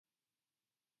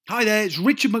Hi there, it's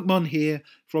Richard McMunn here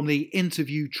from the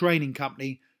interview training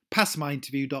company,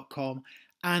 passmyinterview.com,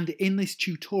 and in this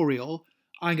tutorial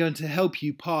I'm going to help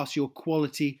you pass your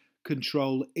quality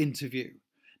control interview.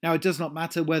 Now, it does not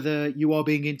matter whether you are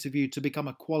being interviewed to become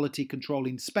a quality control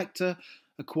inspector,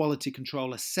 a quality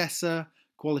control assessor,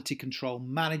 quality control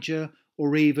manager,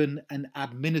 or even an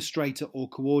administrator or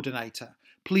coordinator.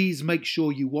 Please make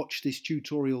sure you watch this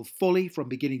tutorial fully from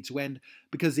beginning to end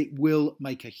because it will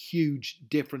make a huge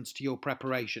difference to your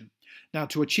preparation. Now,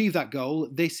 to achieve that goal,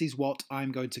 this is what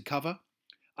I'm going to cover.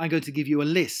 I'm going to give you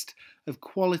a list of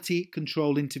quality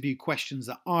control interview questions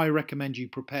that I recommend you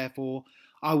prepare for.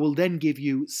 I will then give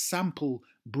you sample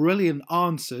brilliant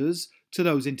answers to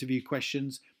those interview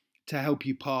questions to help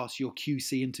you pass your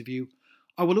QC interview.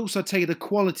 I will also tell you the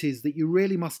qualities that you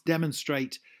really must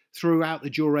demonstrate throughout the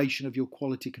duration of your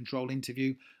quality control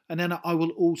interview. And then I will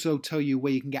also tell you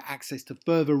where you can get access to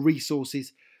further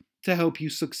resources to help you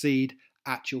succeed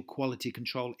at your quality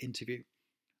control interview.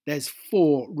 There's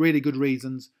 4 really good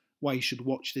reasons why you should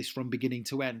watch this from beginning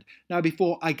to end. Now,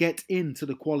 before I get into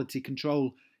the quality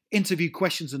control interview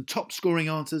questions and top scoring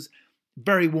answers,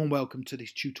 very warm welcome to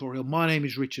this tutorial. My name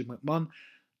is Richard McMunn.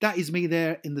 That is me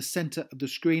there in the center of the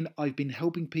screen. I've been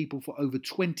helping people for over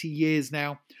 20 years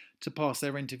now to pass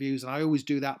their interviews, and I always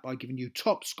do that by giving you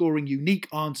top scoring, unique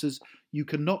answers you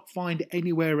cannot find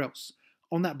anywhere else.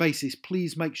 On that basis,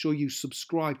 please make sure you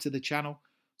subscribe to the channel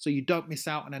so you don't miss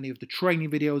out on any of the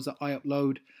training videos that I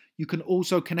upload. You can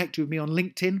also connect with me on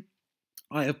LinkedIn.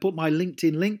 I have put my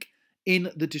LinkedIn link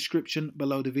in the description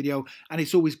below the video, and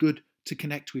it's always good to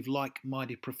connect with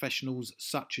like-minded professionals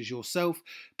such as yourself.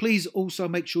 Please also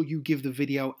make sure you give the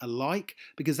video a like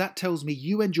because that tells me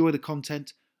you enjoy the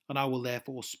content and I will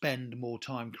therefore spend more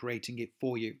time creating it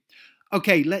for you.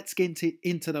 Okay, let's get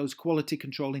into those quality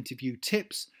control interview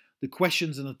tips, the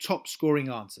questions and the top scoring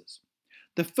answers.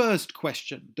 The first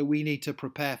question that we need to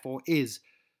prepare for is,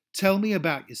 tell me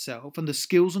about yourself and the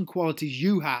skills and qualities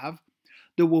you have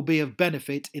that will be of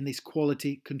benefit in this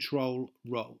quality control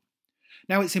role.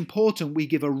 Now, it's important we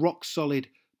give a rock-solid,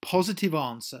 positive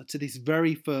answer to this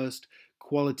very first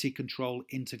quality control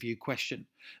interview question.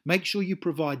 Make sure you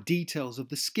provide details of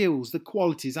the skills, the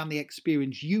qualities, and the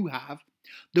experience you have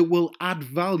that will add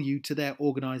value to their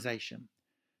organisation.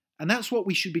 And that's what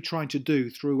we should be trying to do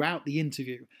throughout the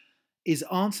interview, is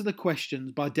answer the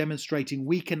questions by demonstrating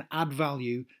we can add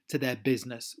value to their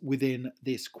business within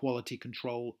this quality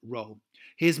control role.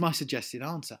 Here's my suggested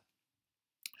answer.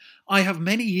 I have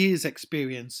many years'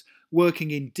 experience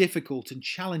working in difficult and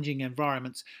challenging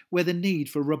environments where the need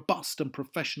for robust and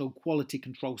professional quality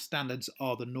control standards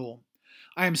are the norm.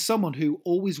 I am someone who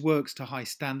always works to high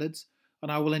standards,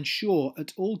 and I will ensure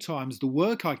at all times the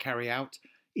work I carry out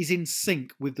is in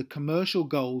sync with the commercial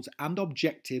goals and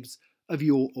objectives of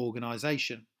your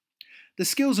organisation. The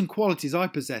skills and qualities I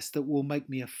possess that will make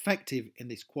me effective in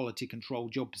this quality control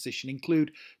job position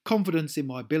include confidence in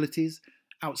my abilities,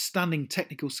 outstanding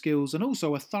technical skills, and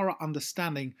also a thorough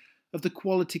understanding of the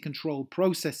quality control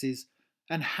processes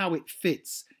and how it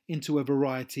fits into a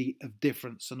variety of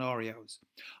different scenarios.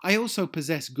 I also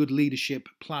possess good leadership,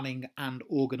 planning, and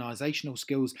organisational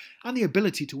skills and the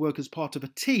ability to work as part of a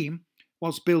team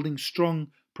whilst building strong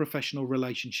professional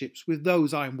relationships with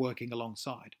those I am working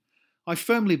alongside. I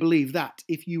firmly believe that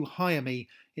if you hire me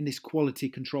in this quality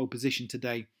control position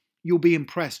today, you'll be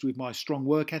impressed with my strong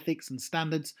work ethics and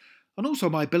standards, and also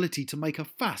my ability to make a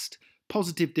fast,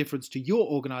 positive difference to your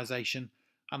organisation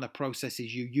and the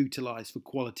processes you utilise for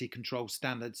quality control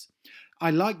standards.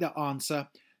 I like that answer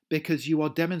because you are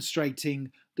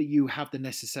demonstrating that you have the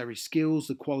necessary skills,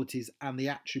 the qualities and the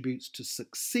attributes to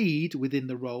succeed within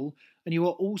the role, and you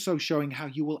are also showing how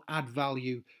you will add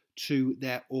value to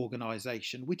their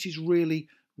organisation, which is really,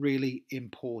 really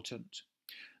important.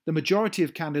 The majority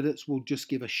of candidates will just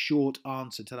give a short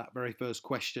answer to that very first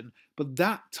question, but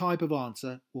that type of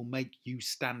answer will make you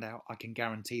stand out, I can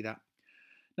guarantee that.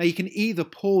 Now, you can either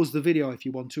pause the video if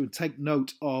you want to and take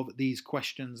note of these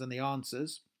questions and the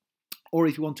answers, or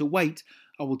if you want to wait,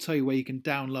 I will tell you where you can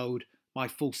download my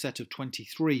full set of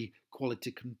 23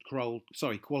 quality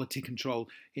control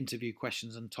interview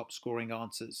questions and top scoring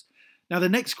answers. Now, the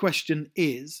next question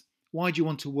is, why do you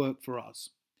want to work for us?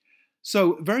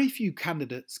 So, very few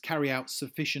candidates carry out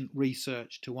sufficient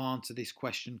research to answer this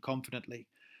question confidently.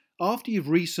 After you've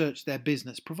researched their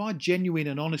business, provide genuine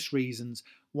and honest reasons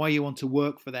why you want to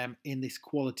work for them in this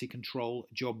quality control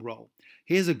job role.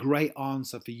 Here's a great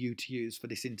answer for you to use for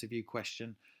this interview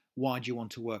question. Why do you want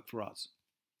to work for us?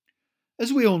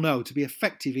 As we all know, to be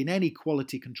effective in any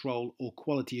quality control or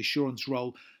quality assurance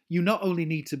role, you not only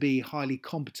need to be highly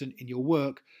competent in your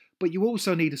work, but you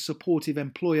also need a supportive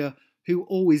employer who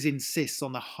always insists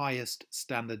on the highest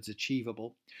standards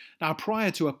achievable. Now,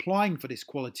 prior to applying for this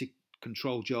quality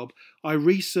control job, I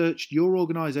researched your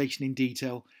organisation in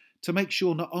detail to make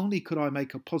sure not only could I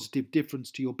make a positive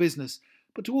difference to your business,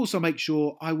 but to also make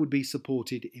sure I would be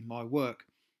supported in my work.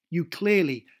 You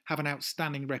clearly have an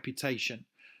outstanding reputation,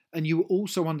 and you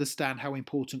also understand how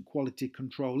important quality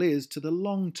control is to the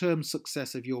long-term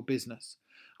success of your business.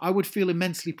 I would feel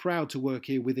immensely proud to work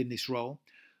here within this role,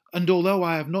 and although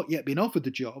I have not yet been offered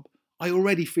the job, I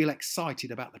already feel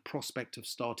excited about the prospect of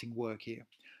starting work here.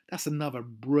 That's another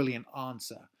brilliant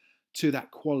answer to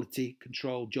that quality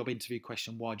control job interview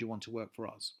question, why do you want to work for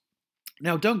us?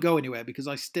 Now, don't go anywhere because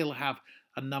I still have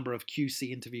a number of QC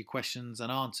interview questions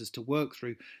and answers to work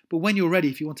through. But when you're ready,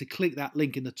 if you want to click that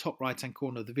link in the top right-hand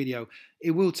corner of the video,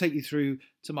 it will take you through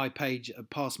to my page at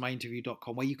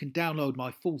passmyinterview.com where you can download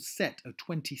my full set of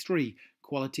 23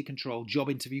 quality control job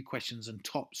interview questions and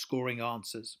top scoring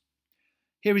answers.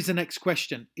 Here is the next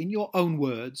question. In your own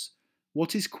words,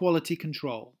 what is quality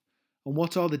control and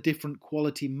what are the different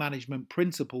quality management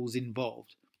principles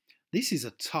involved? This is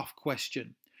a tough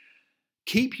question.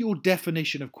 Keep your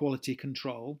definition of quality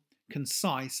control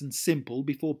concise and simple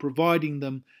before providing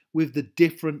them with the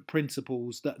different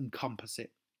principles that encompass it.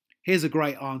 Here's a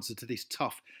great answer to this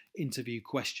tough interview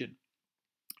question.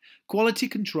 Quality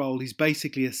control is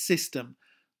basically a system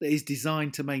that is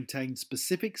designed to maintain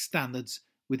specific standards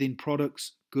within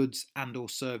products, goods, and/or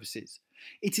services.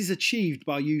 It is achieved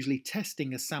by usually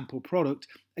testing a sample product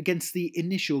against the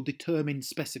initial determined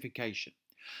specification.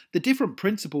 The different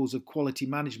principles of quality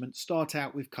management start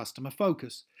out with customer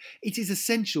focus. It is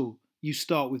essential you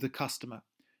start with the customer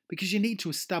because you need to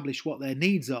establish what their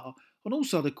needs are and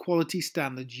also the quality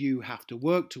standards you have to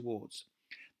work towards.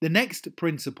 The next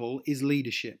principle is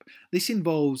leadership. This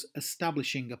involves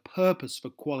establishing a purpose for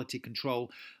quality control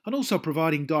and also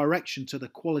providing direction to the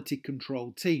quality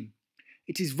control team.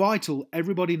 It is vital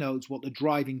everybody knows what the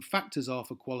driving factors are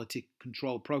for quality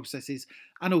control processes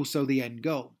and also the end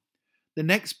goal. The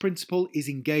next principle is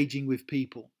engaging with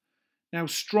people. Now,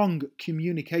 strong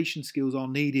communication skills are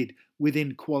needed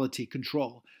within quality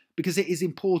control because it is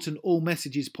important all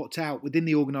messages put out within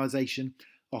the organisation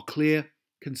are clear,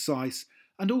 concise,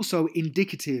 and also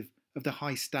indicative of the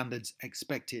high standards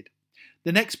expected.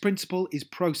 The next principle is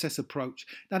process approach.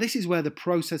 Now, this is where the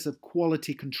process of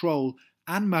quality control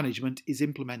and management is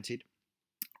implemented,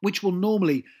 which will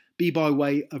normally be by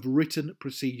way of written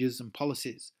procedures and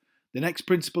policies. The next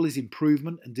principle is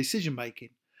improvement and decision making.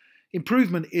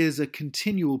 Improvement is a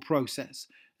continual process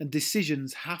and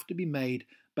decisions have to be made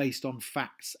based on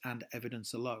facts and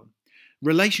evidence alone.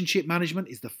 Relationship management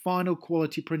is the final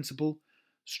quality principle.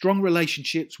 Strong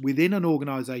relationships within an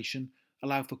organisation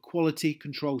allow for quality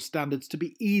control standards to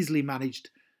be easily managed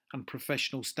and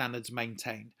professional standards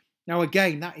maintained. Now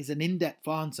again, that is an in-depth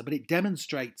answer, but it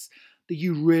demonstrates that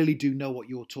you really do know what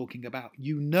you're talking about.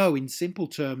 You know in simple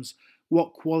terms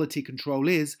what quality control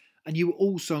is, and you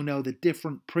also know the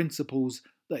different principles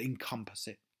that encompass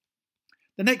it.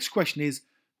 The next question is,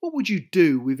 what would you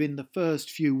do within the first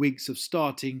few weeks of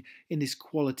starting in this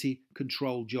quality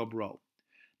control job role?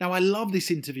 Now, I love this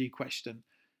interview question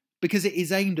because it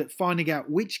is aimed at finding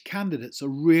out which candidates are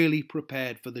really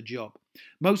prepared for the job.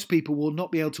 Most people will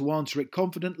not be able to answer it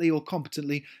confidently or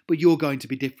competently, but you're going to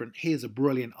be different. Here's a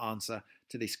brilliant answer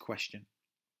to this question.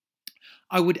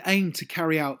 I would aim to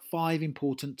carry out 5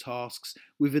 important tasks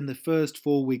within the first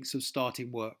 4 weeks of starting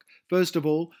work. First of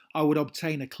all, I would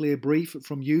obtain a clear brief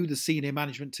from you, the senior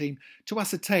management team, to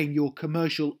ascertain your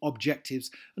commercial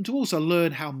objectives and to also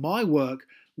learn how my work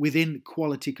within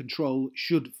quality control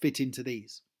should fit into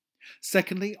these.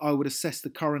 Secondly, I would assess the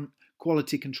current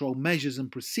quality control measures and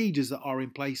procedures that are in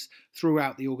place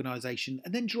throughout the organisation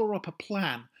and then draw up a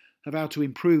plan of how to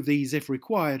improve these if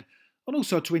required, and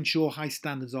also to ensure high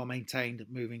standards are maintained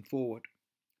moving forward.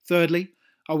 Thirdly,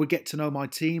 I would get to know my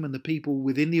team and the people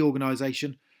within the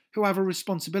organisation who have a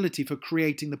responsibility for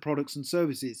creating the products and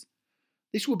services.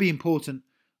 This will be important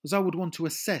as I would want to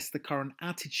assess the current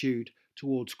attitude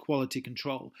towards quality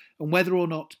control and whether or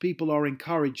not people are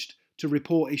encouraged to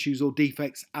report issues or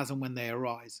defects as and when they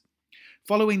arise.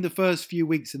 Following the first few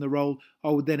weeks in the role,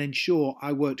 I would then ensure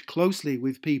I worked closely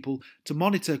with people to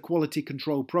monitor quality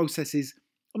control processes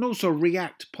and also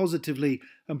react positively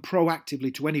and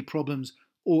proactively to any problems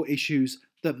or issues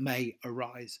that may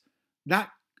arise. That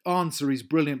answer is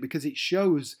brilliant because it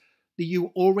shows that you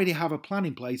already have a plan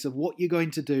in place of what you're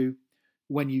going to do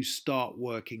when you start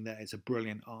working there. It's a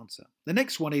brilliant answer. The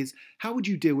next one is, how would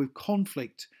you deal with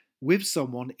conflict with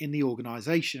someone in the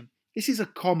organisation? This is a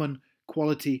common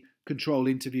quality control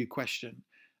interview question,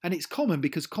 and it's common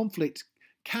because conflict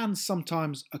can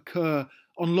sometimes occur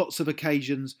on lots of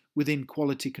occasions within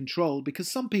quality control,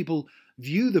 because some people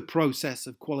view the process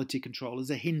of quality control as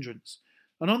a hindrance.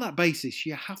 And on that basis,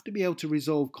 you have to be able to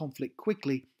resolve conflict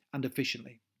quickly and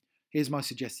efficiently. Here's my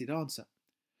suggested answer.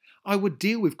 I would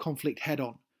deal with conflict head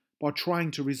on by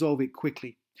trying to resolve it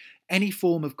quickly. Any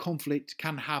form of conflict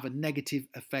can have a negative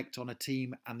effect on a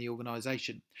team and the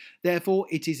organisation. Therefore,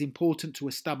 it is important to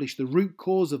establish the root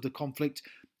cause of the conflict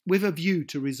with a view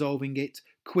to resolving it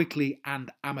quickly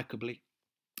and amicably.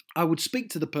 I would speak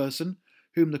to the person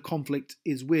whom the conflict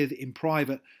is with in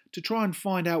private to try and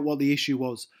find out what the issue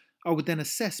was. I would then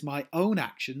assess my own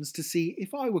actions to see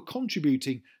if I were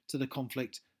contributing to the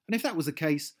conflict, and if that was the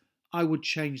case, I would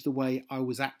change the way I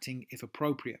was acting if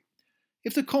appropriate.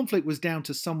 If the conflict was down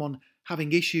to someone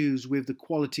having issues with the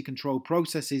quality control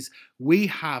processes we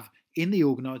have in the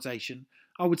organisation,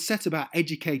 I would set about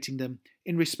educating them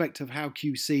in respect of how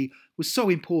QC was so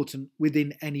important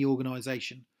within any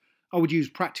organisation. I would use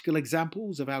practical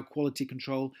examples of how quality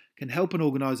control can help an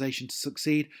organisation to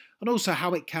succeed, and also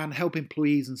how it can help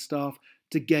employees and staff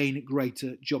to gain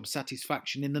greater job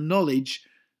satisfaction in the knowledge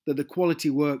that the quality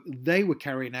work they were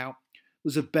carrying out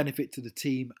was of benefit to the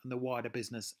team and the wider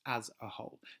business as a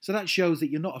whole. So that shows that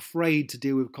you're not afraid to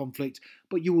deal with conflict,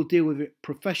 but you will deal with it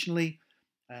professionally,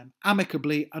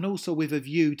 amicably, and also with a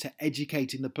view to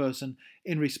educating the person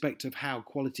in respect of how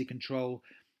quality control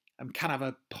can have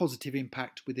a positive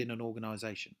impact within an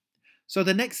organisation. So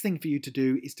the next thing for you to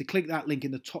do is to click that link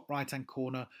in the top right hand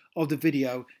corner of the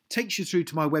video. It takes you through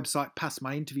to my website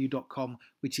passmyinterview.com,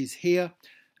 which is here.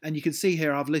 And you can see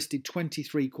here I've listed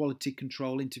 23 quality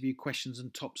control interview questions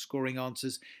and top scoring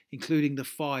answers, including the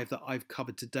 5 that I've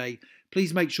covered today.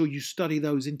 Please make sure you study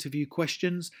those interview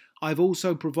questions. I've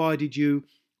also provided you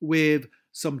with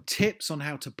some tips on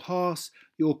how to pass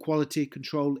your quality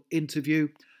control interview.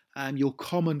 Your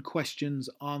common questions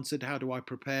answered. How do I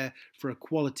prepare for a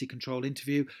quality control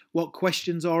interview? What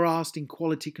questions are asked in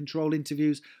quality control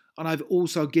interviews? And I've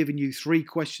also given you 3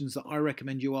 questions that I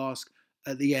recommend you ask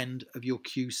at the end of your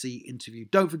QC interview.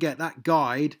 Don't forget that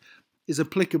guide is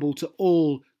applicable to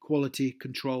all quality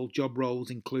control job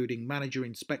roles, including manager,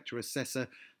 inspector, assessor,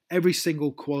 every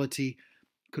single quality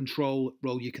control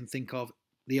role you can think of.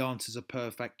 The answers are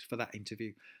perfect for that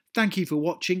interview. Thank you for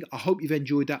watching. I hope you've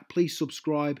enjoyed that. Please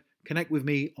subscribe, connect with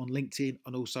me on LinkedIn,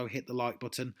 and also hit the like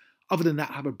button. Other than that,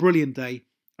 have a brilliant day,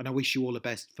 and I wish you all the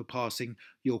best for passing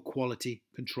your quality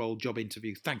control job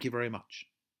interview. Thank you very much.